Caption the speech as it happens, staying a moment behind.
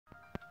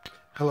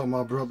Hello,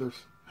 my brothers.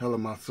 Hello,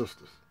 my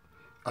sisters.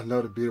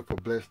 Another beautiful,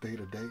 blessed day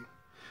today.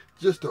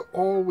 Just to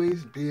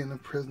always be in the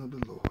presence of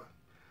the Lord.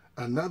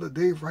 Another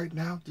day right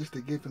now just to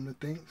give him the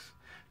thanks,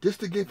 just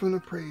to give him the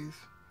praise,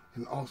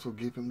 and also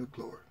give him the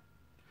glory.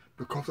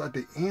 Because at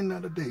the end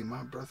of the day,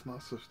 my brothers, my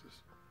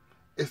sisters,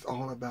 it's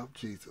all about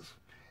Jesus.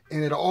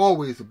 And it'll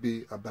always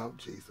be about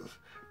Jesus.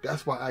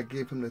 That's why I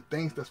give him the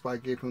thanks. That's why I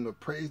give him the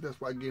praise.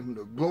 That's why I give him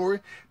the glory.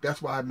 That's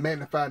why I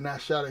magnify and I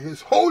shout at his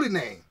holy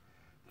name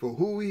for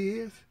who he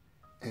is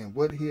and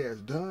what he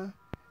has done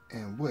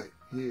and what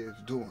he is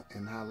doing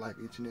in our life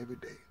each and every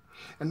day.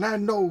 And I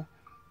know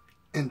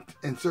in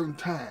certain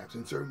times,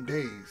 in certain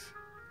days,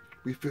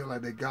 we feel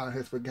like that God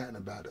has forgotten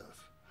about us.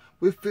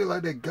 We feel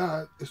like that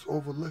God is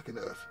overlooking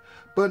us.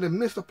 But in the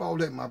midst of all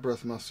that, my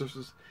brothers and my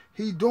sisters,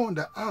 he's doing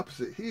the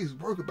opposite. He's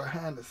working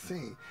behind the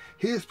scene.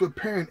 He is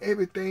preparing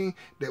everything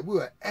that we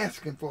are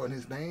asking for in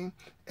his name,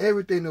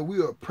 everything that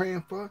we are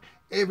praying for,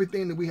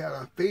 everything that we have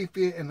our faith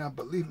in and our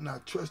belief and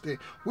our trust in.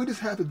 We just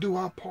have to do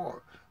our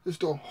part,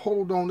 just to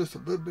hold on this a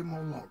little bit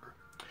more longer.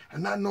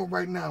 And I know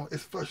right now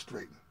it's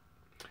frustrating.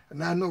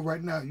 And I know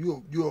right now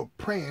you're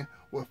praying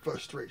with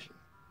frustration.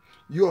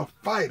 You're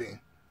fighting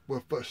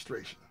with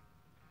frustration.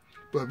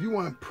 But if you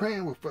weren't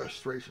praying with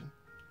frustration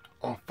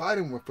or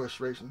fighting with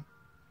frustration,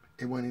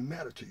 it wouldn't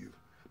matter to you.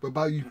 But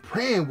by you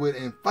praying with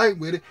it and fight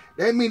with it,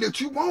 that means that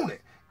you want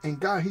it. And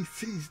God, he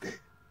sees that.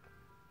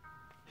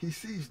 He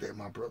sees that,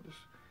 my brothers.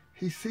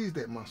 He sees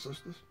that, my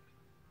sisters.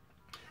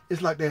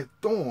 It's like that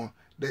thorn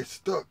that's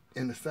stuck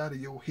in the side of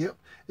your hip.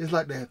 It's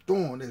like that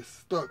thorn that's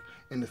stuck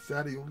in the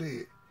side of your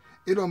leg.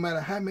 It don't matter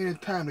how many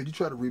times that you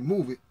try to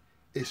remove it,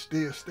 it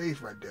still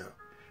stays right there.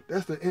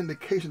 That's the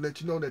indication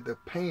that you know that the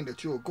pain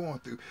that you're going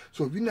through.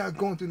 So if you're not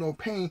going through no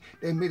pain,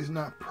 that means it's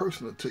not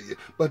personal to you.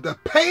 But the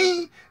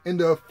pain and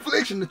the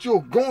affliction that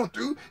you're going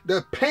through,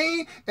 the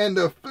pain and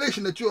the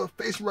affliction that you're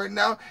facing right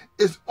now,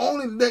 is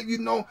only letting you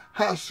know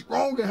how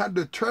strong and how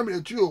determined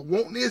that you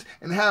want this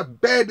and how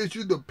bad that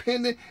you're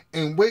dependent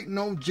and waiting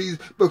on Jesus,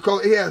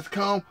 because it has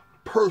come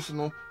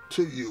personal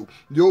to you.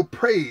 Your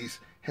praise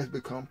has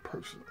become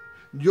personal.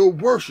 Your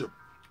worship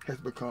has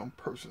become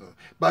personal.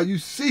 By you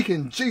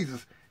seeking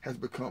Jesus has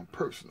become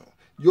personal.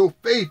 Your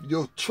faith,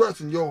 your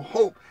trust, and your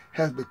hope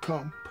has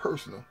become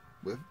personal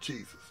with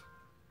Jesus.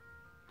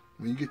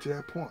 When you get to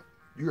that point,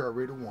 you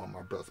already won,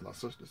 my brothers and my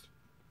sisters.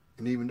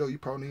 And even though you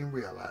probably didn't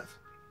realize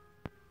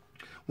it.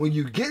 When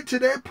you get to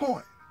that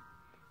point,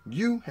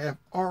 you have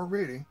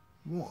already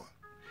won.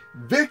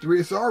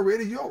 Victory is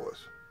already yours.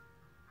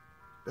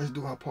 Let's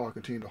do our part,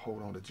 continue to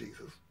hold on to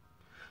Jesus.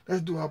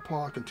 Let's do our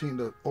part, continue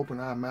to open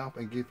our mouth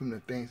and give him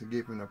the thanks and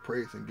give him the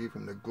praise and give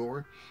him the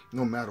glory,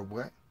 no matter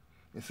what.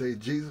 And say,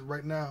 Jesus,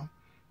 right now,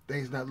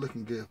 things not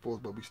looking good for us,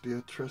 but we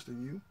still trust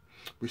in you.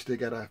 We still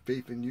got our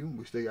faith in you.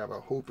 We still got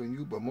our hope in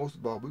you. But most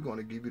of all, we're going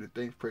to give you the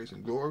thanks, praise,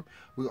 and glory.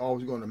 We're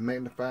always going to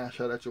magnify and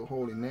shout out your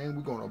holy name.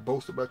 We're going to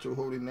boast about your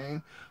holy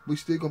name. We're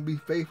still going to be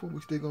faithful. We're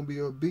still going to be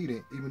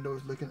obedient, even though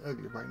it's looking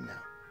ugly right now.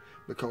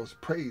 Because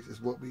praise is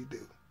what we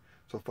do.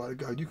 So, Father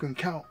God, you can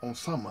count on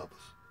some of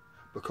us.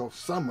 Because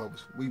some of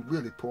us, we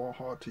really pour our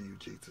heart to you,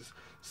 Jesus.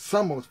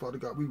 Some of us, Father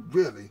God, we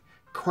really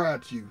cry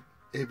to you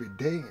every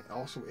day and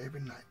also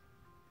every night.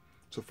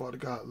 So, Father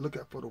God, look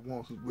out for the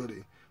ones who's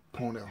really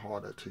pouring their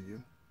heart out to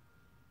you.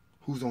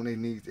 Who's on their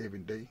knees every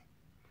day.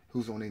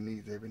 Who's on their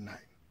knees every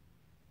night.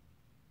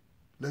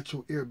 Let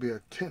your ear be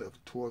attentive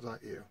towards our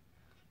ear.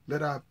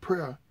 Let our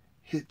prayer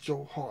hit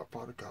your heart,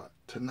 Father God,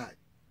 tonight,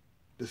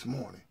 this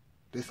morning,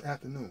 this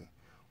afternoon,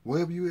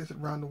 wherever you is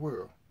around the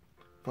world.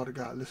 Father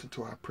God, listen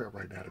to our prayer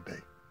right now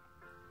today.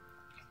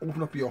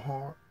 Open up your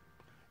heart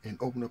and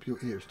open up your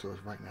ears to us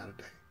right now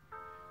today.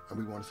 And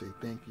we want to say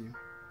thank you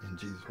in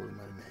Jesus' holy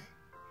mighty name.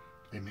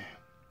 Amen.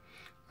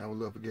 I would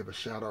love to give a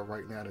shout out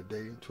right now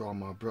today to all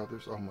my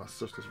brothers, all my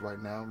sisters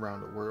right now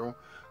around the world,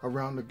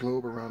 around the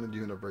globe, around the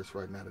universe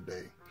right now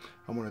today.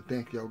 I want to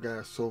thank y'all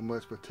guys so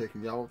much for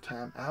taking y'all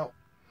time out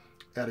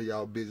of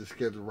y'all busy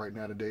schedule right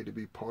now today to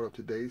be part of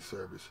today's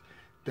service.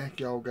 Thank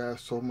y'all guys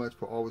so much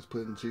for always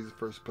putting Jesus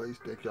first place.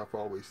 Thank y'all for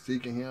always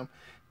seeking him.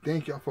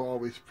 Thank y'all for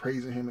always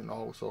praising him and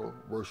also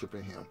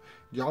worshiping him.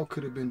 Y'all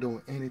could have been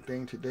doing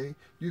anything today.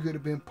 You could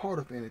have been part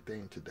of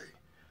anything today.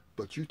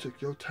 But you took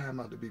your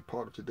time out to be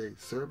part of today's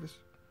service.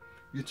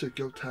 You took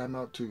your time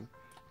out to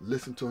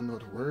listen to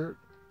another word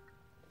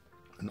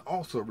and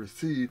also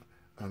receive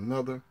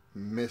another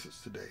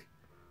message today.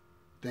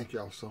 Thank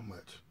y'all so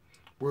much.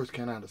 Words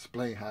cannot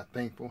explain how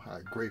thankful, how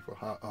grateful,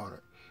 how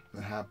honored,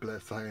 and how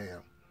blessed I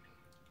am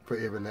for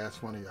every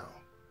last one of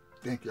y'all.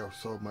 Thank y'all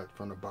so much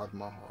from the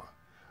bottom of my heart.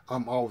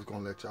 I'm always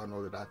going to let y'all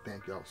know that I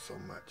thank y'all so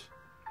much.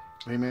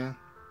 Amen.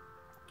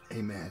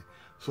 Amen.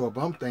 So if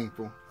I'm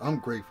thankful, I'm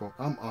grateful,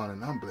 I'm honored,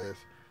 and I'm blessed,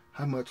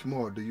 how much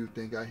more do you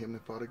think our Heavenly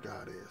Father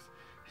God is?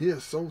 He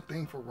is so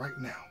thankful right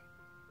now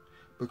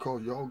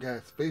because y'all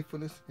guys'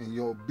 faithfulness and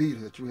your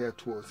obedience that you have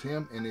towards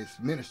him and his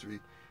ministry.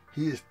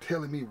 He is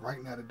telling me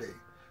right now today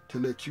to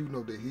let you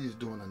know that he is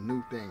doing a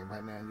new thing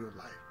right now in your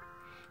life.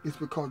 It's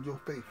because of your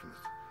faithfulness.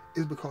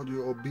 It's because of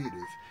your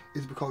obedience.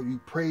 It's because you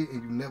prayed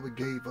and you never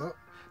gave up.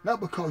 Not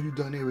because you've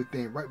done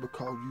everything right,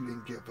 because you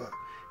didn't give up.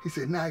 He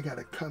said, now I got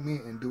to come in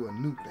and do a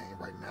new thing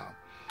right now.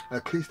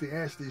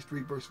 Ecclesiastes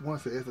 3 verse 1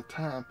 says, there's a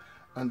time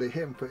under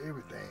heaven for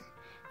everything.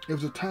 It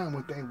was a time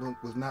when things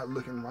was not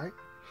looking right.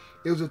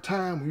 It was a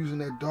time when you was in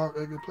that dark,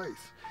 ugly place.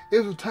 It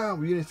was a time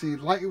when you didn't see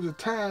light. It was a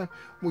time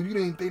when you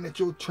didn't think that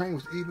your train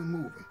was even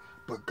moving.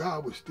 But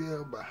God was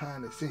still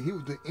behind the scene. He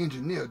was the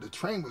engineer. The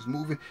train was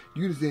moving.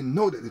 You just didn't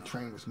know that the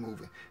train was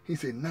moving. He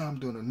said, now I'm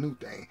doing a new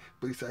thing.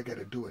 But he said, I got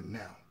to do it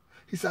now.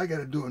 He said, I got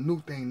to do a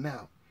new thing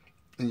now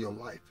in your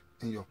life,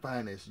 in your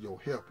finances, your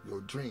health,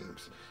 your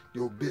dreams,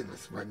 your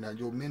business right now,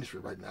 your ministry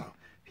right now.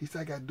 He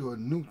said, I got to do a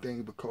new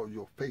thing because of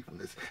your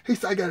faithfulness. He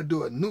said, I got to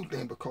do a new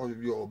thing because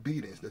of your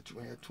obedience that you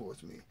had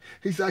towards me.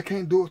 He said, I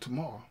can't do it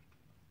tomorrow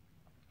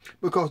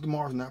because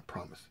tomorrow's not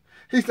promised.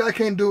 He said, I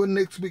can't do it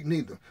next week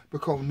neither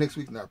because next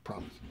week's not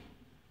promised.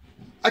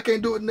 I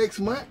can't do it next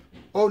month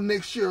or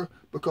next year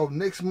because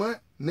next month,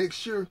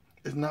 next year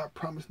is not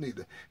promised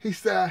neither. He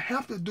said, I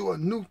have to do a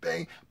new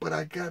thing, but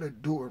I got to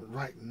do it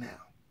right now.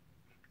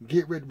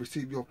 Get ready to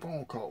receive your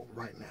phone call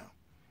right now,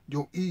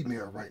 your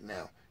email right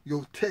now,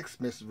 your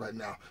text message right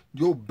now,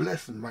 your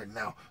blessing right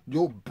now,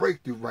 your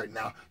breakthrough right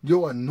now,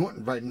 your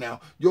anointing right now,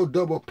 your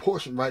double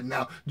portion right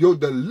now, your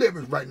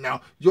deliverance right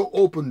now, your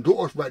open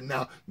doors right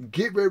now.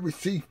 Get ready to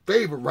receive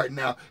favor right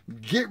now.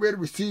 Get ready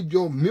to receive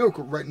your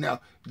miracle right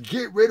now.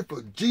 Get ready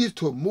for Jesus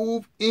to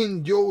move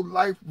in your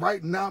life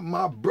right now,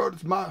 my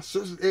brothers, my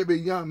sisters, every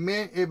young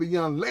man, every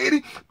young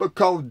lady,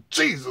 because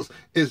Jesus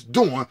is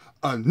doing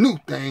a new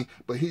thing,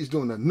 but he's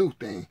doing a new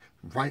thing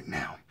right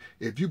now.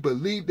 If you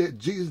believe that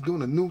Jesus is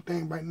doing a new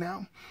thing right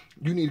now,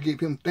 you need to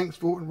give him thanks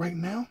for it right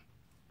now.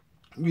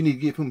 You need to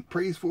give him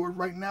praise for it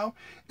right now.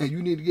 And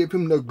you need to give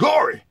him the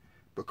glory,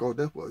 because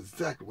that's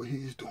exactly what he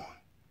is doing.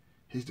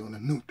 He's doing a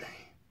new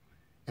thing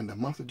in the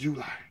month of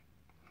July,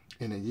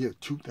 in the year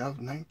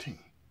 2019.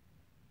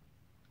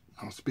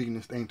 I'm speaking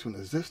this thing to an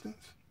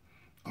existence.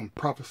 I'm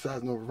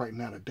prophesying over right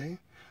now today.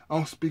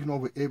 I'm speaking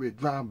over every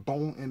dry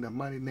bone in the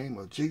mighty name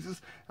of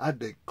Jesus. I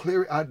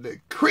declare it, I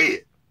decree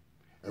it.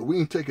 And we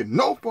ain't taking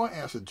no for an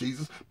answer,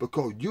 Jesus,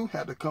 because you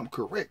had to come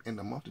correct in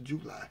the month of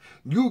July.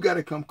 You got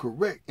to come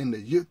correct in the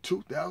year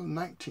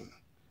 2019,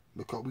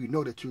 because we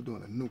know that you're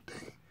doing a new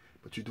thing,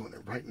 but you're doing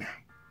it right now.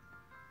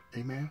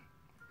 Amen.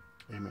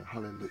 Amen.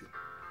 Hallelujah.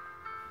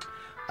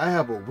 I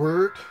have a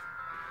word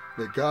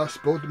that God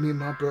spoke to me,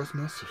 my brothers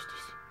and my sisters.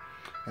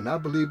 And I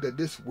believe that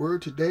this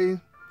word today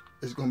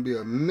is going to be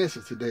a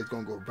message today. It's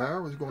going to go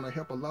viral. It's going to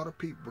help a lot of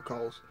people,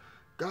 because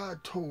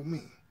God told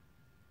me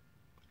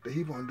that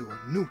he want to do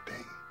a new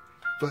thing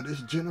for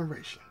this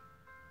generation.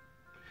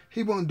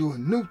 He want to do a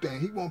new thing.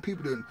 He want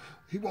people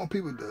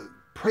to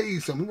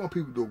praise him. He want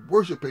people to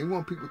worship him. He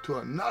want people to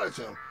acknowledge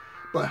him.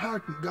 But how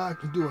can God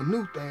do a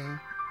new thing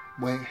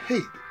when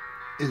hate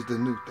is the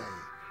new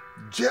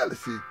thing?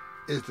 Jealousy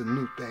is the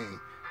new thing.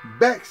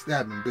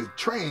 Backstabbing,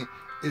 betraying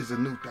is the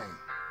new thing.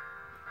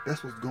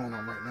 That's what's going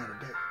on right now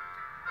today.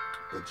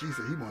 But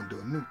Jesus, he want to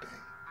do a new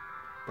thing.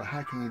 But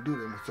how can he do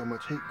that with so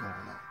much hate going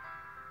on?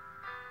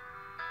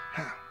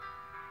 How?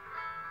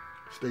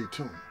 Stay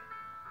tuned.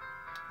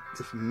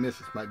 This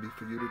message might be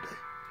for you today.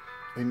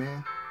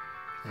 Amen?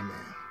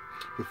 Amen.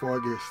 Before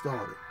I get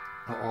started,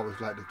 I always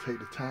like to take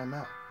the time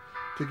out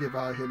to give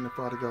our Heavenly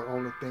Father God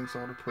all the thanks,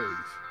 all the praise,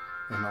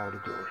 and all the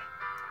glory.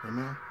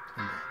 Amen?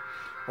 Amen.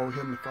 Oh,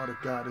 Heavenly Father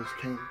God, I just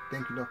can't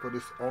thank you enough for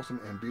this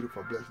awesome and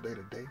beautiful blessed day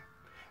today.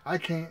 I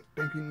can't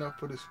thank you enough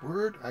for this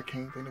word. I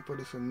can't thank you for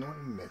this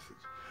anointing message.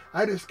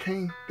 I just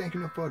can't thank you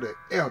enough for the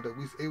air that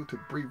we're able to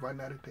breathe right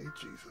now today,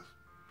 Jesus.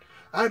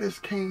 I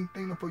just can't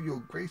thank you for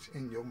your grace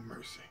and your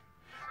mercy.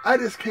 I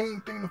just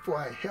can't thank you for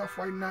our health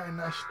right now and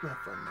our strength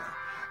right now.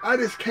 I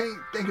just can't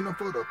thank you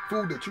for the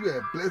food that you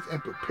have blessed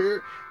and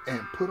prepared and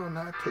put on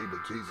our table,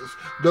 Jesus.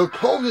 The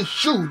clothes and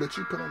shoes that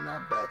you put on our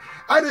back.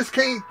 I just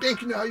can't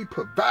thank you how you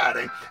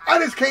providing. I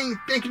just can't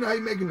thank you how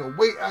you making a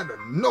way out of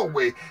no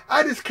way.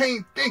 I just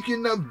can't thank you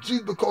enough,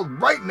 Jesus, because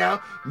right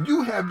now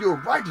you have your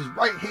righteous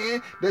right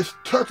hand that's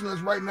touching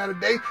us right now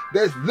today,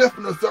 that's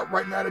lifting us up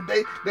right now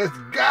today, that's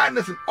guiding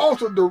us and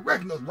also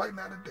directing us right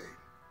now today.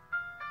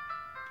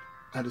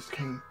 I just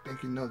can't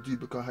thank you enough, Jesus,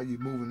 because how you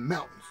moving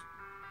mountains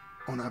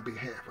on our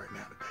behalf right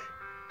now today.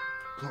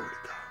 Glory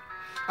to God.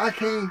 I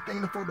can't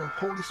thank you for the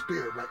Holy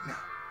Spirit right now.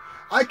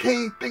 I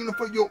can't thank you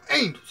for your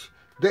angels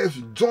that's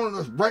joining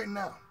us right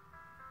now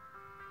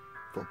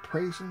for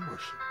praise and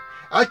worship.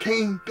 I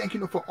can't thank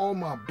you for all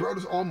my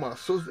brothers, all my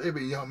sisters,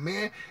 every young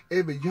man,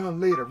 every young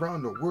lady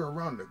around the world,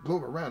 around the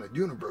globe, around the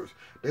universe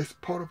that's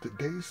part of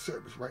today's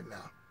service right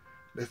now.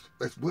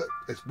 That's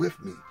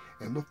with me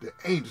and with the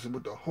angels and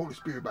with the Holy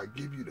Spirit by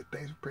giving you the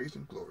thanks, praise,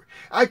 and glory.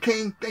 I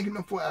can't thank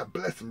you for our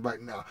blessing right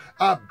now,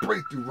 our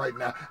breakthrough right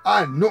now,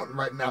 our anointing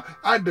right now,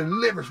 our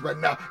deliverance right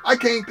now. I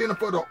can't thank you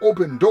for the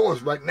open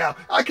doors right now.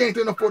 I can't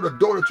thank you for the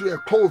door that you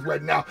have closed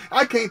right now.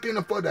 I can't thank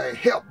you for the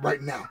help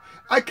right now.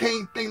 I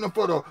can't thank you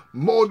for the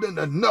more than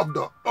enough,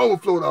 the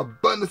overflow, the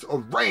abundance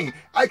of rain.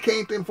 I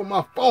can't thank you for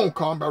my phone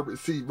call I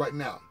received right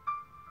now.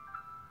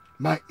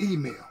 My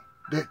email,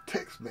 that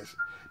text message,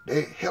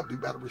 that help you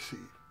about to receive.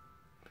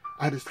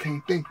 I just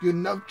can't thank you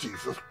enough,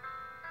 Jesus.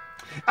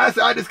 I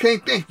said, I just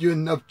can't thank you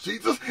enough,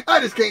 Jesus. I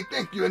just can't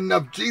thank you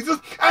enough, Jesus.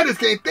 I just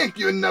can't thank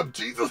you enough,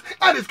 Jesus.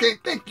 I just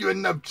can't thank you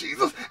enough,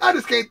 Jesus. I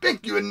just can't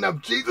thank you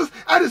enough, Jesus.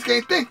 I just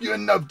can't thank you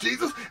enough,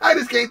 Jesus. I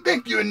just can't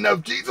thank you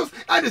enough, Jesus.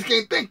 I just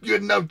can't thank you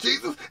enough,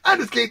 Jesus. I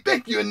just can't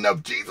thank you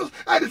enough, Jesus.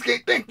 I just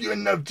can't thank you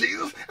enough,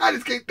 Jesus. I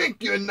just can't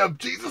thank you enough,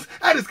 Jesus.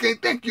 I just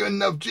can't thank you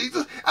enough,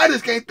 Jesus. I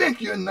just can't thank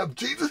you enough,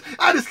 Jesus.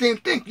 I just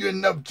can't thank you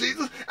enough,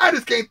 Jesus. I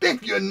just can't thank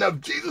you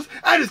enough, Jesus.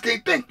 I just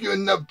can't thank you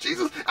enough,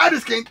 Jesus. I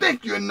just can't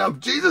thank you enough,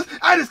 Jesus.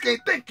 I just can't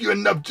thank you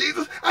enough,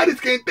 Jesus. I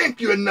just can't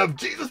thank you enough,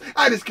 Jesus.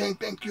 I just can't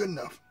thank you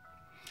enough.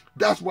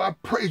 That's why I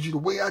praise you the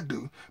way I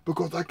do,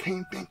 because I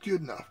can't thank you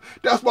enough.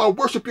 That's why I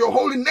worship your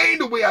holy name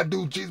the way I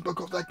do, Jesus,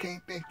 because I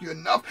can't thank you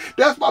enough.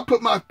 That's why I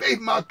put my faith,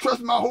 my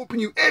trust, my hope in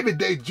you every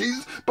day,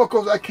 Jesus,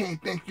 because I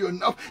can't thank you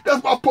enough.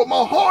 That's why I put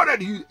my heart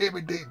at you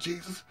every day,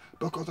 Jesus,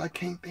 because I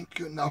can't thank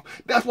you enough.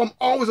 That's why I'm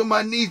always on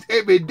my knees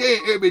every day,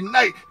 every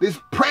night,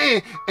 just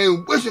praying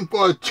and wishing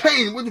for a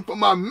change, wishing for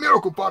my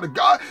miracle, Father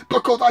God,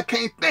 because I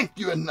can't thank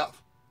you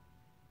enough.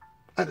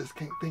 I just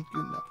can't thank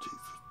you enough, Jesus.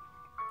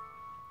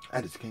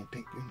 I just can't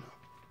thank you enough.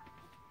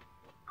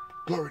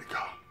 Glory to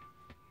God.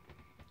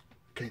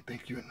 Can't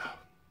thank you enough.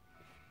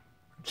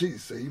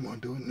 Jesus said he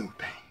want to do a new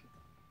thing.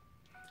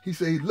 He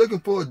said he's looking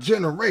for a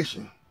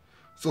generation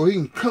so he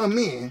can come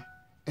in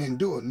and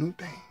do a new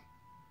thing.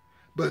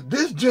 But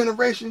this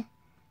generation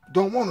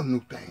don't want a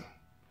new thing.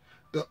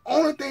 The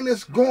only thing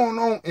that's going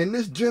on in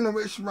this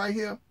generation right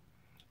here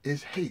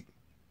is hate.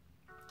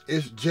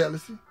 It's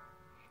jealousy.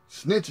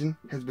 Snitching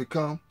has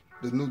become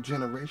the new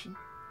generation.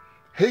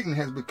 Hating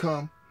has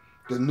become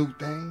the new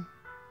thing.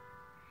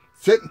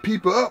 Setting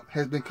people up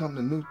has become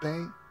the new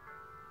thing.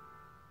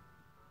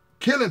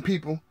 Killing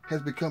people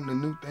has become the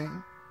new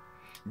thing.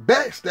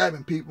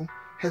 Backstabbing people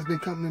has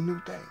become the new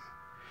thing.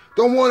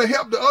 Don't want to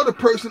help the other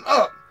person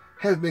up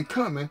has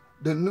becoming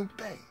the new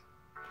thing.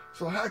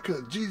 So how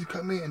could Jesus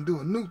come in and do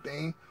a new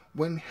thing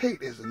when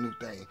hate is the new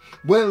thing?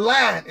 When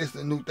lying is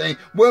the new thing?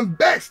 When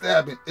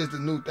backstabbing is the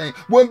new thing?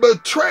 When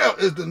betrayal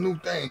is the new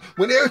thing?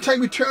 When every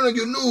time you turn on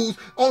your news,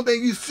 only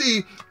thing you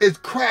see is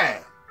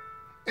crime.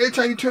 Every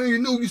time you turn on your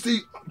news, you see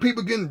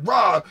people getting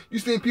robbed. You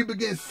see people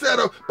getting set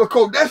up,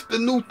 because that's the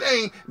new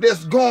thing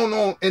that's going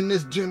on in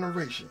this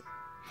generation.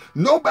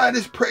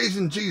 Nobody's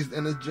praising Jesus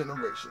in this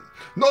generation.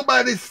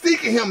 Nobody's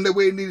seeking him the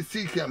way they need to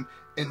seek him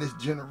in this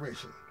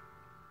generation.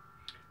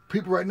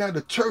 People right now,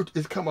 the church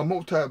is become a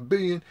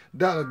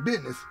multi-billion-dollar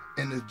business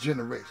in this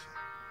generation.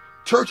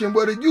 Church ain't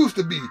what it used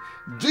to be.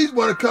 Jesus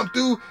want to come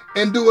through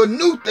and do a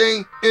new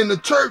thing in the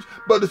church,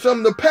 but some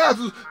of the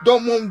pastors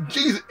don't want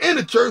Jesus in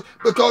the church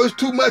because there's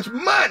too much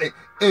money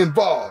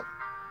involved.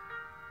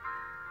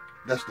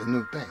 That's the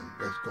new thing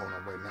that's going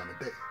on right now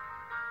today.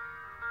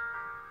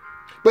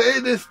 But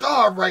it didn't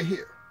start right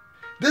here.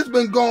 This has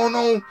been going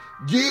on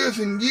years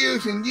and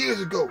years and years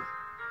ago.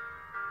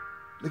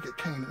 Look at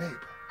Cain and Abel.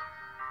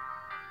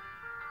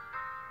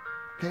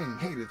 Cain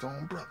hated his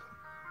own brother.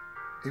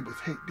 It was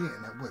hate then,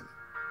 that wasn't it?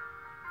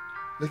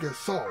 Look at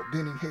Saul.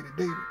 Then he hated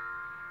David.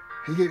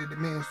 He hated the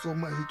man so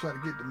much he tried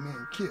to get the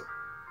man killed.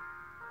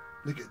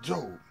 Look at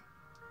Job.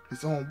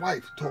 His own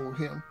wife told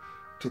him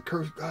to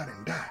curse God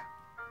and die.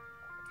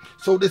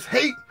 So this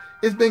hate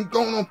has been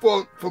going on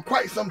for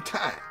quite some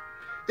time.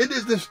 It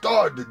doesn't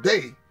start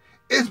today.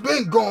 It's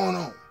been going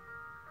on.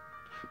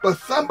 But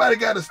somebody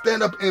got to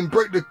stand up and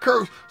break the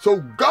curse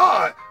so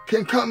God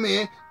can come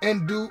in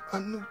and do a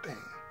new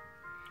thing.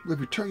 If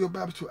you turn your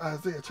Bible to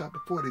Isaiah chapter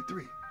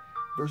 43,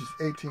 verses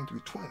 18 through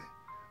 20,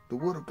 the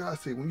word of God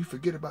says, when you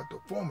forget about the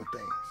former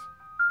things,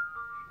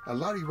 a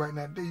lot of you right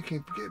now today, you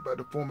can't forget about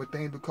the former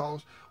things,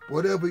 because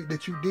whatever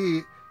that you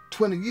did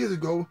 20 years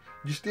ago,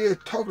 you're still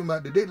talking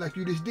about today like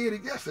you just did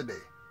it yesterday.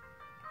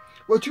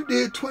 What you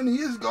did 20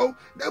 years ago,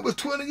 that was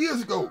 20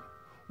 years ago.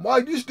 Why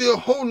you still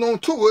holding on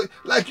to it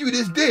like you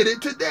just did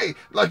it today,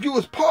 like you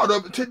was part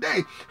of it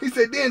today? He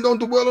said, then don't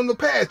dwell on the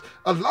past.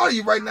 A lot of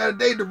you right now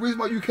today, the reason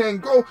why you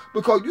can't go,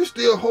 because you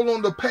still hold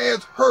on to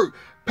past hurt,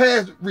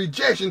 past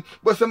rejection,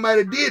 what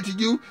somebody did to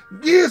you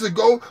years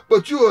ago,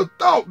 but you have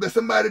thought that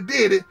somebody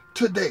did it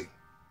today.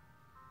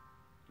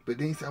 But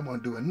then he said, I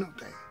want to do a new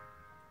thing.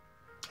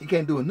 You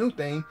can't do a new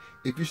thing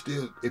if you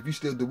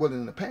still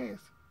dwelling in the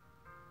past.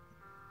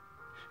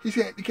 He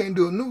said you can't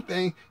do a new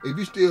thing if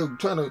you still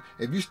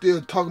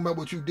talking about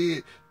what you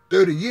did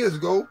 30 years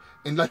ago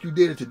and like you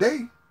did it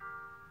today.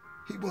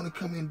 He want to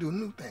come in and do a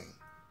new thing.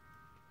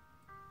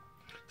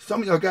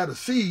 Some of y'all got a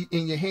seed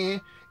in your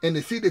hand, and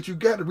the seed that you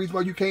got, the reason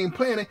why you can't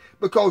plant it,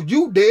 because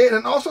you dead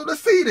and also the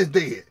seed is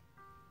dead.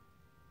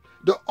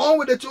 The only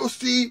way that your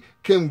seed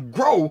can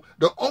grow,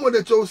 the only way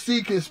that your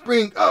seed can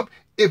spring up,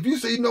 if you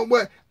say, you know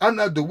what, I'm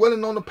not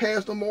dwelling on the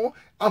past no more.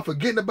 I'm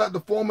forgetting about the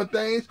former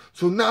things.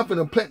 So now I'm going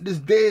to plant this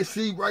dead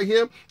seed right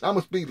here. I'm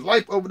going to speak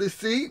life over this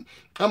seed.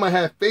 I'm going to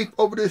have faith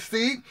over this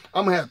seed.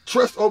 I'm going to have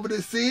trust over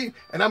this seed.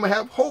 And I'm going to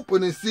have hope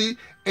in this seed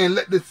and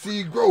let the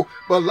seed grow.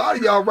 But a lot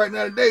of y'all right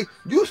now today,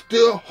 you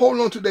still hold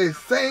on to that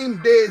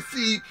same dead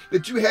seed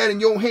that you had in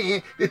your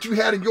hand, that you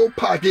had in your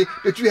pocket,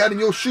 that you had in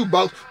your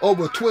shoebox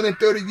over 20,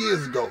 30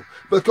 years ago.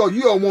 Because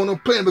you don't want to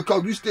plant,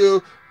 because you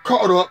still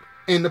caught up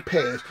in the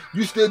past.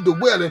 You still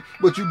dwelling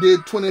what you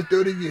did 20,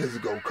 30 years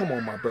ago. Come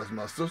on, my brothers and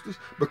my sisters,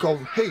 because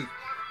hate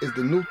is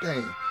the new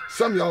thing.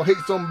 Some of y'all hate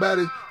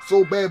somebody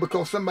so bad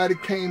because somebody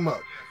came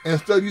up. And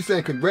instead of you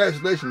saying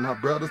congratulations, my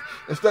brothers,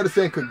 instead of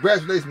saying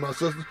congratulations, my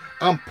sisters,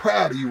 I'm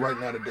proud of you right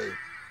now today.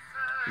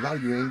 A lot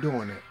of you ain't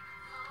doing that.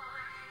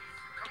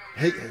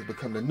 Hate has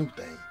become the new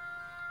thing.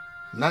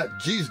 Not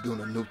Jesus doing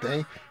the new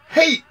thing.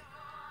 Hate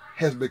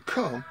has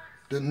become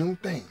the new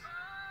thing.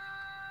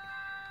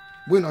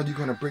 When are you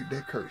going to break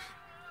that curse?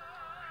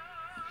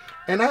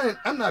 And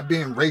I'm not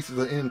being racist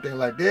or anything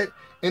like that.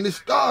 And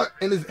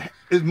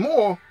it's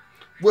more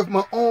with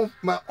my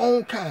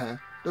own kind,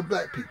 the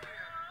black people.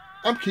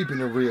 I'm keeping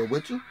it real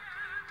with you.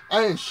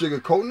 I ain't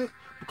sugarcoating it,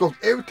 because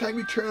every time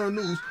you turn on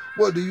the news,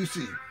 what do you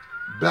see?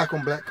 Black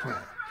on black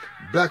crime,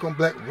 black on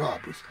black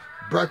robbers,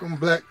 black on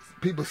black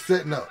people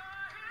setting up.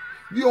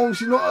 You don't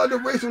see no other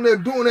race when they're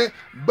doing that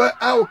but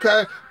our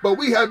kind. But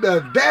we have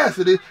the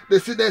audacity to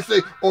sit there and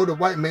say, oh, the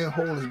white man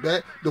holding us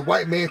back. The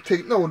white man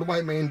no, the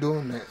white man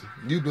doing that.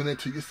 You doing it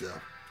to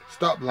yourself.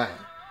 Stop lying.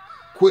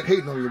 Quit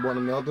hating on one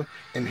another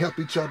and help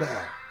each other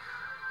out.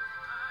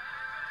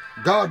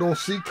 God don't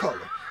see color.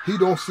 He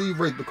don't see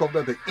race, because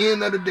at the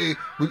end of the day,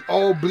 we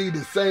all bleed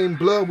the same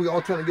blood. We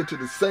all trying to get to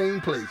the same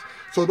place.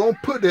 So don't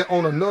put that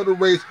on another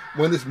race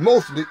when it's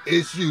mostly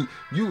it's you.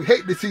 You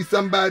hate to see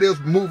somebody else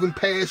moving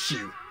past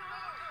you.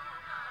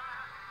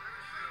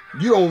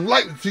 You don't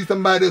like to see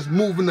somebody else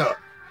moving up.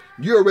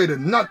 You're ready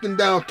to knock them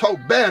down, talk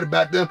bad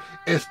about them,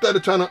 instead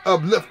of trying to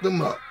uplift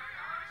them up.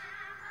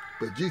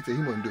 But Jesus said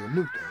he wouldn't do a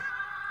new thing.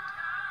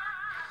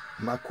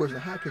 My question,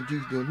 how can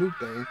Jesus do a new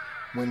thing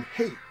when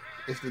hate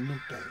is the new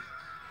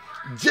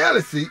thing?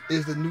 Jealousy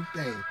is the new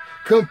thing.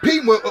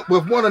 Competing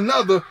with one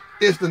another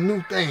is the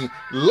new thing.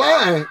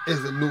 Lying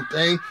is the new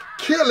thing.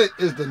 Killing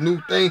is the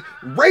new thing.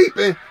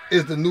 Raping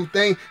is the new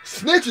thing.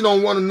 Snitching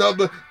on one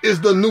another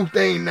is the new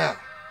thing now.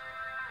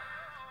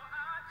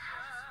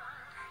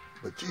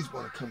 But Jesus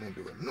want to come and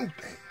do a new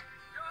thing.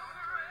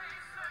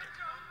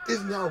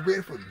 Isn't y'all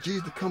ready for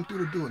Jesus to come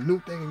through to do a new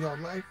thing in your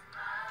life?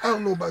 I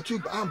don't know about you,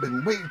 but I've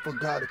been waiting for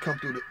God to come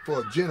through for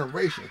a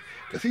generation.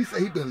 Because he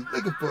said he's been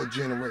looking for a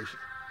generation.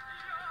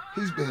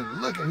 He's been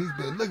looking,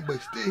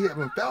 but still he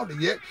haven't found it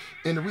yet.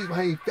 And the reason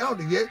why he ain't found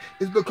it yet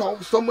is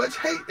because so much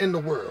hate in the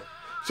world.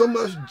 So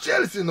much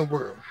jealousy in the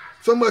world.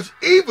 So much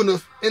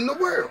evilness in the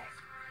world.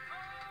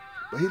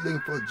 But he's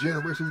looking for a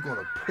generation who's going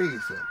to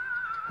praise him.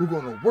 Who's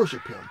going to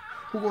worship him.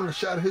 Who's going to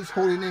shout his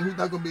holy name. Who's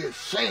not going to be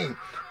ashamed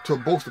to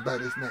boast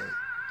about his name.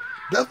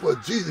 That's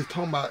what Jesus is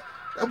talking about.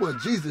 That's what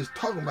Jesus is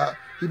talking about.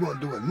 He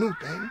want to do a new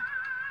thing.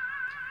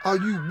 Are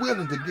you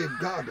willing to give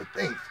God the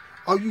thanks?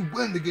 Are you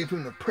willing to give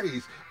him the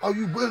praise? Are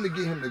you willing to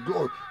give him the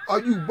glory?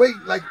 Are you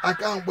waiting like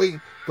I'm waiting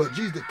for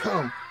Jesus to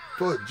come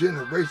for a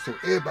generation so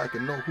everybody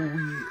can know who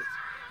he is?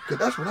 Because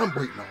that's what I'm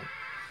waiting on.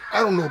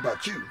 I don't know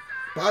about you,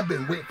 but I've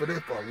been waiting for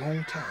that for a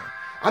long time.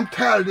 I'm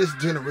tired of this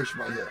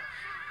generation right here.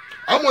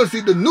 I want to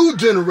see the new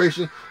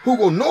generation who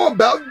will know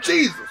about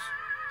Jesus,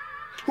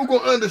 who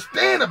going to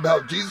understand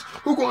about Jesus,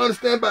 who going to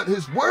understand about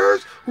his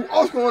words, who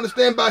also going to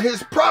understand about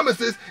his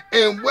promises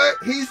and what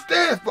he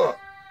stands for.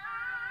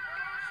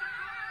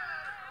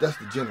 That's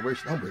the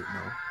generation I'm waiting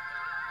on.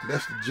 And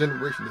that's the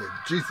generation that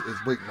Jesus is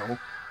waiting on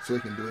so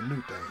he can do a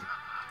new thing.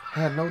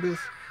 How I know this?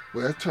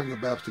 Well, let's turn your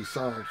Bibles to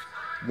Psalms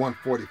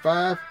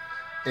 145,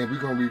 and we're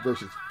going to read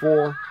verses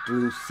 4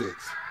 through 6.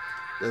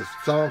 That's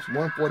Psalms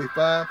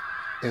 145,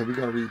 and we're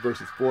going to read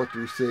verses 4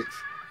 through 6.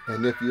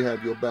 And if you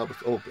have your Bibles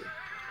open,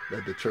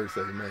 let the church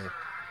say amen.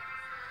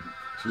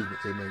 Excuse me,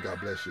 amen.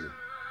 God bless you.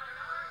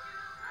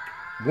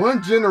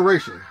 One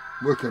generation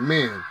will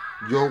commend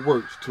your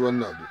works to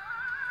another.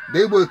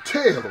 They will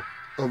tell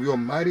of your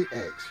mighty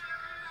acts.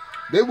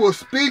 They will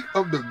speak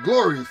of the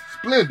glorious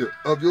splendor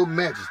of your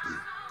majesty,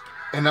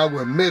 and I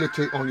will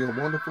meditate on your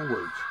wonderful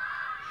works.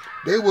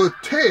 They will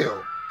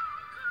tell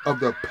of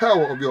the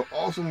power of your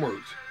awesome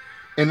works,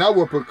 and I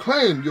will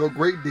proclaim your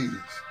great deeds.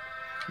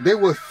 They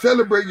will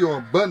celebrate your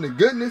abundant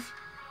goodness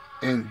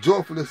and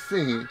joyfully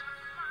sing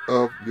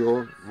of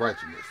your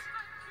righteousness.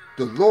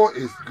 The Lord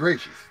is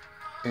gracious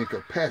and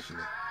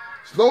compassionate,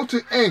 slow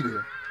to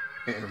anger,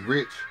 and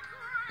rich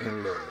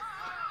in love.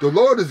 The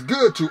Lord is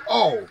good to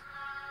all.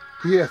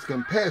 He has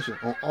compassion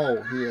on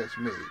all he has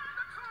made.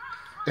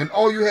 And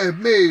all you have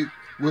made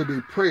will be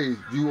praised,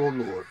 you, O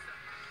Lord.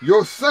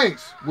 Your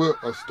saints will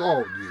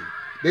extol you.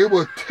 They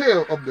will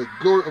tell of the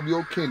glory of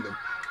your kingdom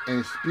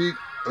and speak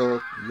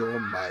of your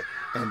might.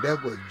 And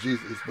that's what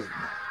Jesus is waiting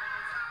on.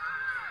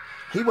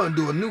 He want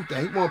to do a new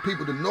thing. He want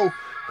people to know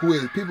who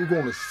is. People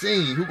going to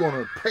sing, who going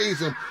to praise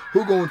him,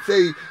 who going to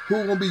say, who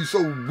going to be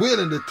so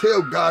willing to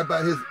tell God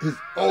about his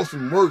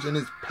awesome works and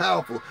his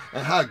powerful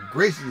and how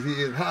gracious he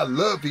is, how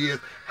loved he is,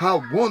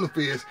 how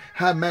wonderful he is,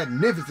 how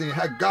magnificent,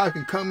 how God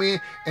can come in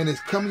and is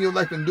come in your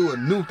life and do a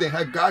new thing,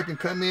 how God can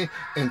come in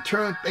and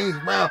turn things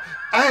around.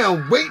 I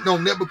am waiting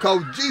on that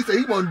because Jesus said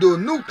he want to do a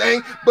new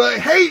thing, but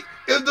hate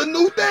is the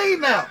new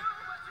thing now.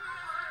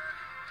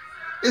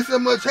 It's so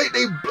much hate,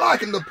 they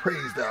blocking the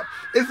praise out.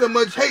 It's so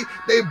much hate,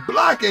 they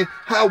blocking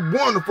how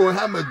wonderful and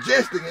how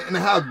majestic and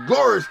how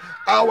glorious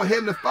our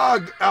Heavenly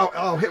Father,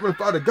 our Heavenly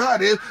Father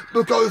God is,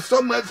 because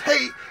so much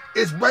hate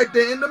is right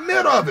there in the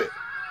middle of it.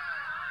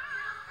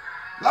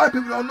 A lot of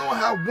people don't know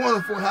how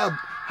wonderful,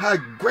 how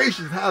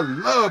gracious, how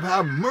loved,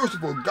 how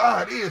merciful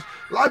God is.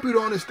 A lot of people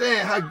don't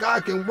understand how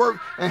God can work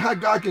and how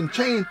God can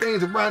change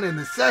things around in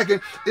a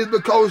second. It's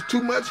because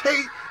too much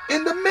hate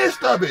in the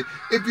midst of it.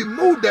 If you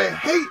move that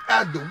hate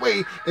out of the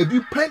way, if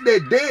you plant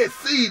that dead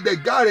seed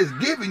that God has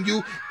given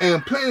you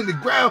and plant in the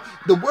ground,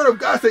 the word of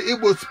God said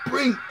it will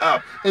spring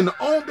up. And the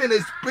only thing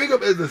that spring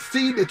up is the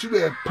seed that you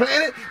have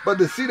planted, but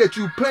the seed that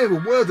you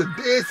planted was a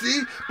dead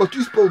seed, but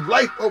you spoke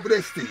life over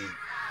that seed.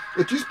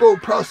 That you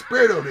spoke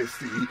prosperity of that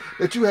seed,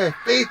 that you had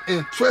faith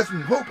and trust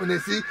and hope in that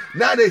seed.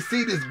 Now that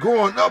seed is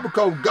growing up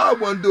because God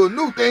want to do a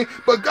new thing,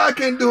 but God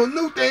can't do a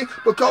new thing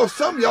because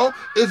some of y'all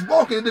is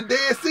walking in the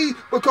dead seed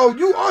because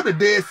you are the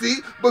dead seed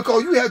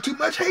because you have too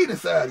much hate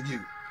inside of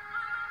you.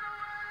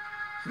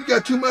 You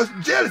got too much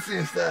jealousy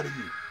inside of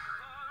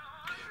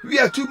you. You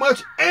have too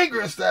much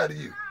anger inside of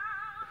you.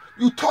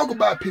 You talk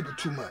about people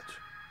too much.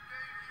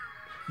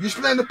 You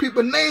slander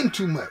people's name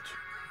too much.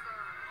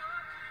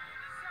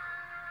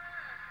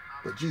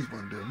 But Jesus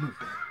want to do a new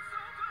thing.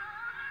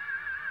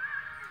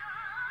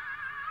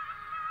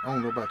 I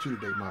don't know about you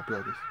today, my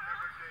brothers.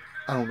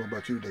 I don't know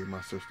about you today,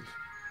 my sisters.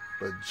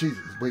 But Jesus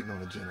is waiting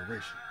on a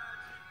generation.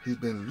 He's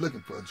been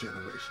looking for a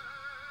generation.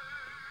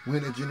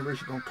 When that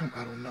generation going to come,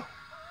 I don't know.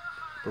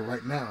 But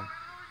right now,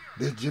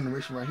 this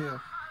generation right here,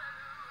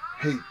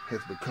 hate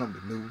has become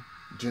the new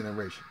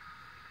generation.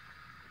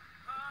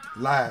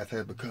 Lies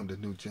have become the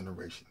new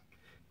generation.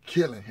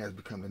 Killing has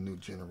become the new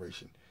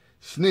generation.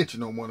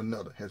 Snitching on one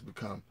another has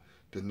become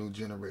the new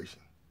generation.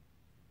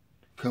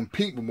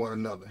 Compete with one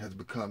another has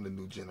become the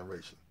new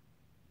generation.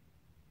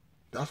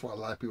 That's why a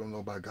lot of people don't know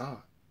about God.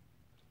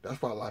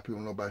 That's why a lot of people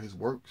don't know about his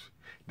works.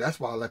 That's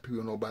why a lot of people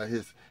don't know about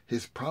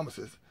his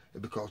promises.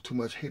 It's because too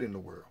much hate in the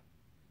world.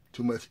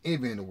 Too much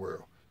envy in the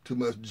world. Too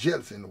much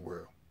jealousy in the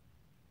world.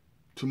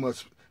 Too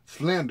much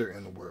slander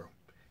in the world.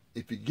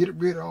 If you get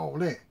rid of all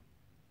that,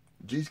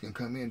 Jesus can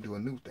come in and do a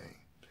new thing.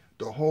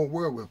 The whole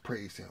world will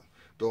praise him.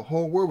 The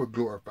whole world will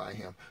glorify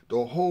him.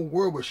 The whole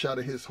world will shout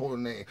at his holy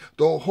name.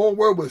 The whole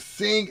world will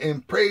sing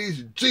and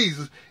praise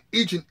Jesus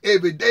each and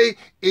every day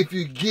if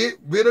you get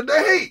rid of the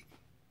hate.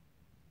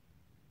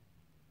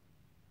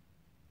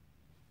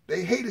 The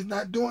hate is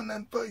not doing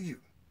nothing for you.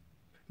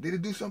 Did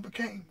it do something for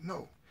Cain?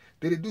 No.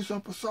 Did it do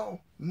something for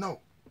Saul? No.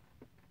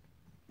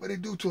 What did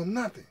it do to him?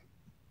 Nothing.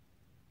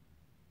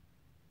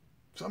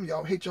 Some of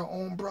y'all hate your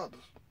own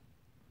brothers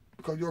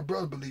because your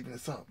brother believing in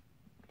something.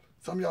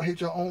 Some of y'all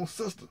hate your own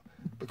sister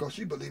because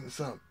she believes in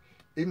something.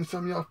 Even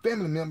some of y'all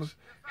family members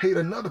hate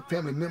another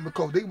family member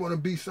because they want to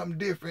be something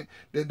different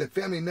that the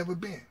family never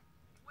been.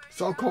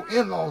 So-called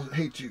in-laws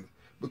hate you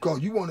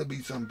because you want to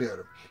be something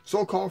better.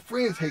 So-called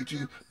friends hate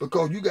you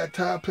because you got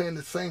tired playing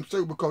the same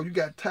circle, because you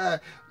got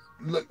tired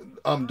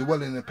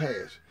dwelling in the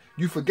past.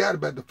 You forgot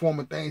about the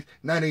former things.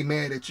 Now they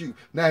mad at you.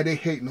 Now they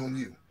hating on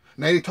you.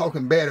 Now they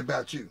talking bad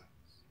about you.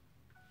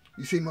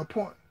 You see my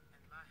point?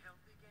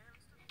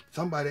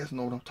 Somebody else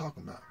know what I'm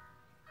talking about.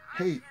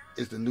 Hate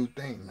is the new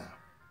thing now.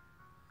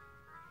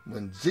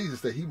 When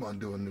Jesus said he want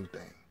to do a new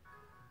thing.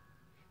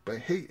 But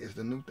hate is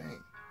the new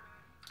thing.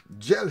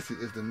 Jealousy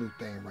is the new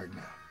thing right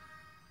now.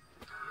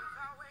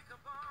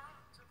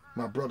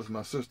 My brothers,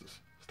 my sisters,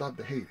 stop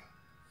the hating.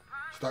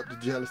 Stop the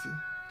jealousy.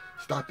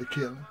 Stop the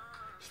killing.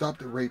 Stop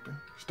the raping.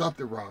 Stop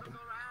the robbing.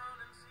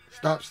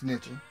 Stop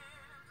snitching.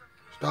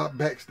 Stop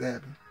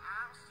backstabbing.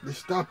 Just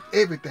stop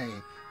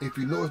everything if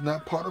you know it's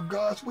not part of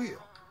God's will.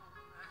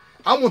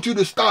 I want you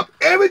to stop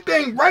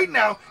everything right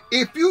now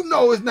if you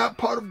know it's not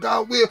part of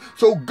God's will,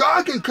 so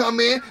God can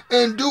come in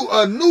and do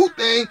a new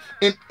thing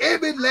in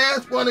every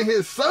last one of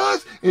his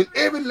sons and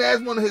every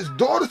last one of his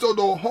daughters, so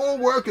the whole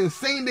world can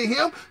sing to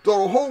him,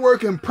 so the whole world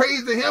can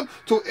praise to him,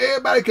 so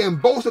everybody can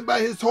boast about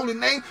his holy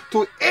name,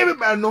 so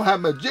everybody know how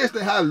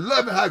majestic, how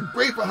loving, how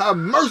grateful, how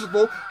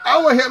merciful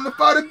our Heavenly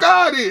Father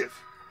God is.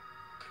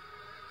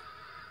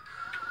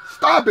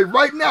 Stop it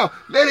right now.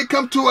 Let it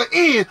come to an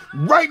end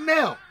right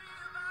now.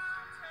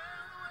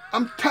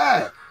 I'm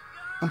tired.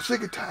 I'm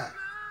sick and tired.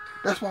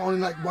 That's why I only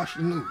like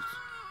watching the news.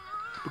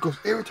 Because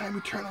every time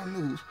you turn on the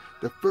news,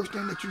 the first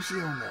thing that you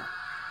see on there,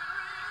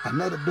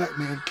 another black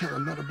man killing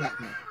another black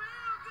man.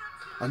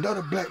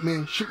 Another black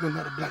man shooting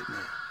another black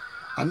man.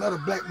 Another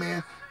black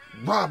man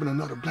robbing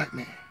another black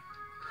man.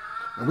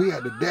 And we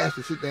had the dash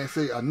to sit there and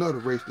say another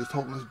race is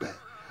holding us back.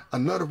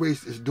 Another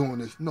race is doing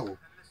this. No.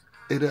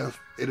 It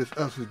is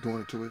us who's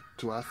doing it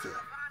to ourselves.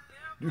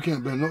 You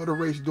can't blame no other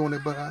race doing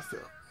it but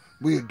ourselves.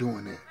 We are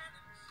doing it.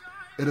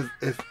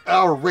 It's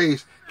our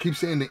race keeps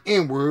saying the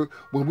N-word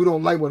when we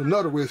don't like what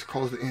another race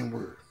calls the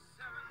N-word.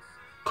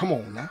 Come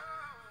on now.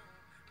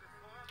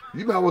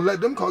 You might well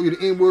let them call you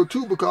the N-word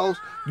too, because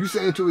you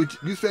saying it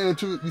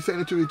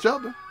to each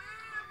other.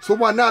 So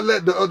why not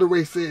let the other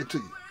race say it to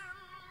you?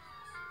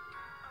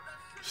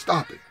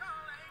 Stop it.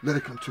 Let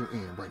it come to an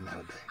end right now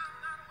today.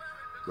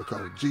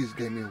 Because Jesus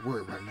gave me a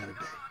word right now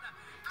today.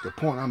 The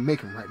point I'm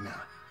making right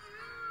now,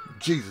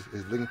 Jesus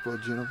is looking for a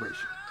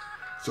generation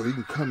so he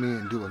can come in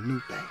and do a new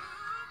thing.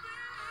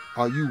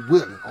 Are you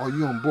willing? Are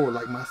you on board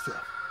like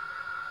myself?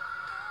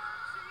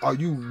 Are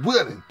you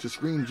willing to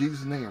scream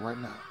Jesus' name right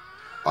now?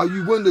 Are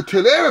you willing to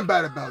tell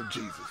everybody about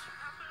Jesus?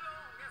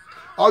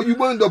 Are you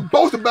willing to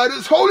boast about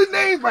his holy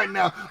name right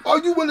now? Are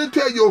you willing to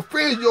tell your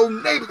friends, your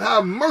neighbors,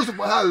 how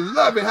merciful, how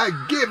loving, how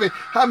giving,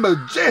 how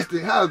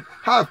majestic, how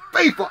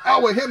faithful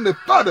our Heavenly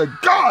Father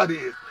God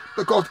is?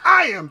 Because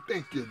I am,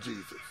 thank you,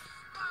 Jesus.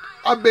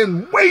 I've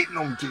been waiting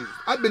on Jesus.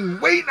 I've been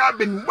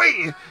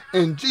waiting.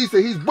 And Jesus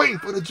said he's waiting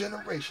for the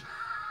generation.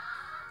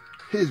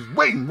 He's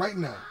waiting right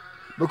now.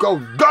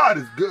 Because God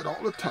is good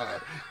all the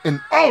time.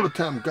 And all the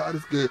time God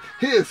is good.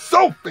 He is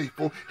so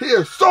faithful. He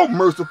is so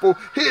merciful.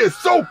 He is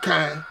so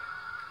kind.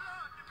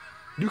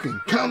 You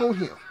can count on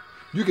him.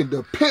 You can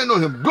depend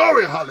on him.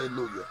 Glory,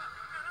 hallelujah.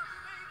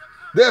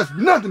 There's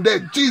nothing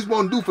that Jesus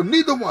won't do for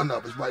neither one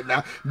of us right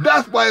now.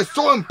 That's why it's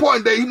so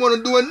important that he want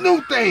to do a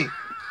new thing.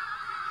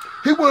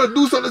 He want to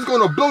do something that's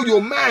going to blow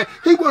your mind.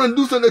 He want to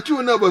do something that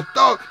you never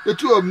thought,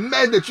 that you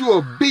imagine, that you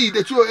will be,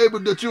 that you are able,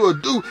 that you will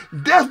do.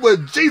 That's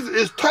what Jesus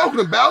is talking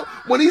about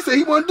when he said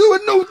he want to do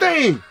a new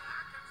thing.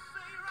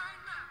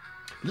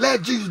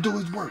 Let Jesus do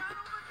his work.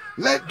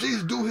 Let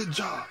Jesus do his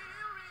job.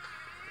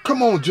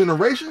 Come on,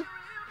 generation.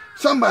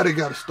 Somebody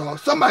got to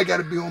start. Somebody got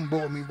to be on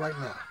board with me right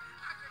now.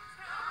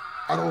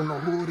 I don't know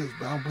who it is,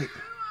 but I'm waiting.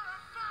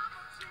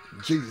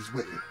 Jesus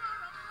waiting.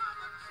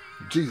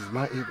 Jesus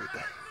my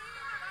everything.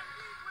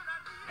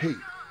 Hate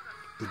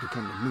has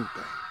become a new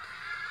thing.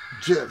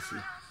 Jealousy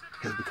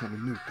has become a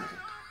new thing.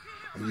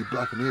 And you're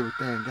blocking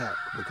everything out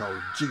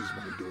because Jesus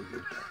wants to do a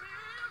new thing.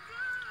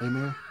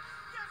 Amen?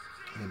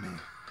 Amen.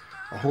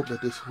 I hope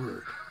that this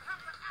word,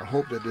 I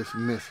hope that this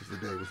message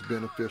today was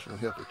beneficial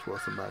and helpful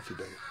towards somebody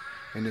today.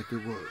 And if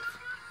it was,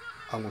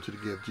 I want you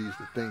to give Jesus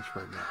the thanks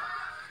right now.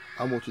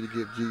 I want you to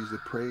give Jesus the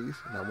praise,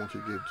 and I want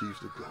you to give Jesus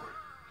the glory.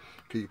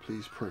 Can you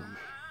please pray with me?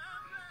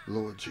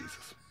 Lord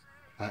Jesus,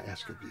 I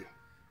ask of you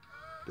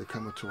to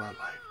come into our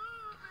life,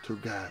 to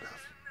guide us,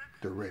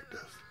 direct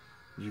us,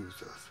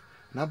 use us.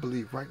 And I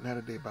believe right now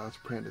today, by us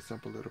praying this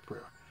simple little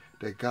prayer,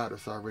 that God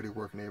is already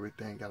working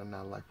everything out in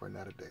our life right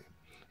now today.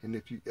 And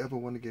if you ever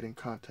want to get in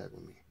contact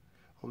with me,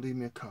 or leave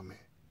me a comment,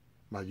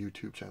 my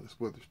YouTube channel is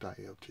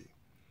Withers.Lt.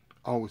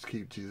 Always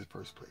keep Jesus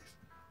first place.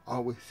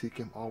 Always seek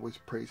him, always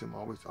praise him,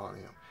 always honor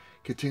him.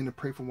 Continue to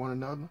pray for one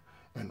another,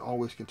 and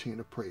always continue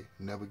to pray.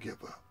 Never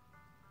give up.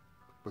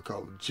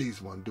 Because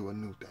Jesus wants to do a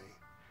new thing.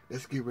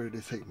 Let's get rid of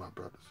this hate, my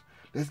brothers.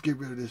 Let's get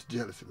rid of this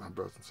jealousy, my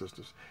brothers and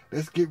sisters.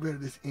 Let's get rid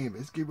of this envy.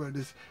 Let's get rid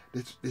of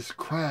this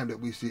crime that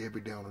we see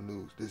every day on the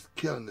news. This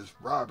killing, this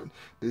robbing,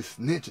 this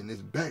snitching,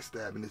 this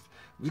backstabbing.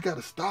 We got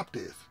to stop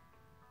this.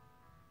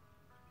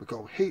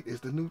 Because hate is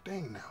the new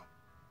thing now.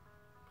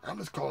 I'm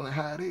just calling it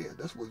how it is.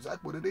 That's exactly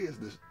what it is.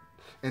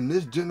 In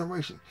this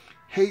generation,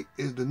 hate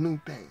is the new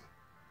thing.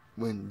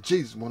 When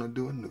Jesus want to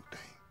do a new thing.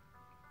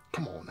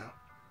 Come on now.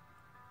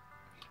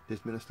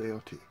 This Minster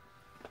Lt.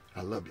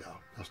 I love y'all.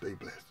 Y'all stay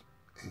blessed.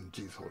 In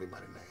Jesus' holy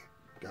mighty name.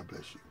 God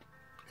bless you.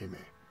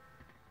 Amen.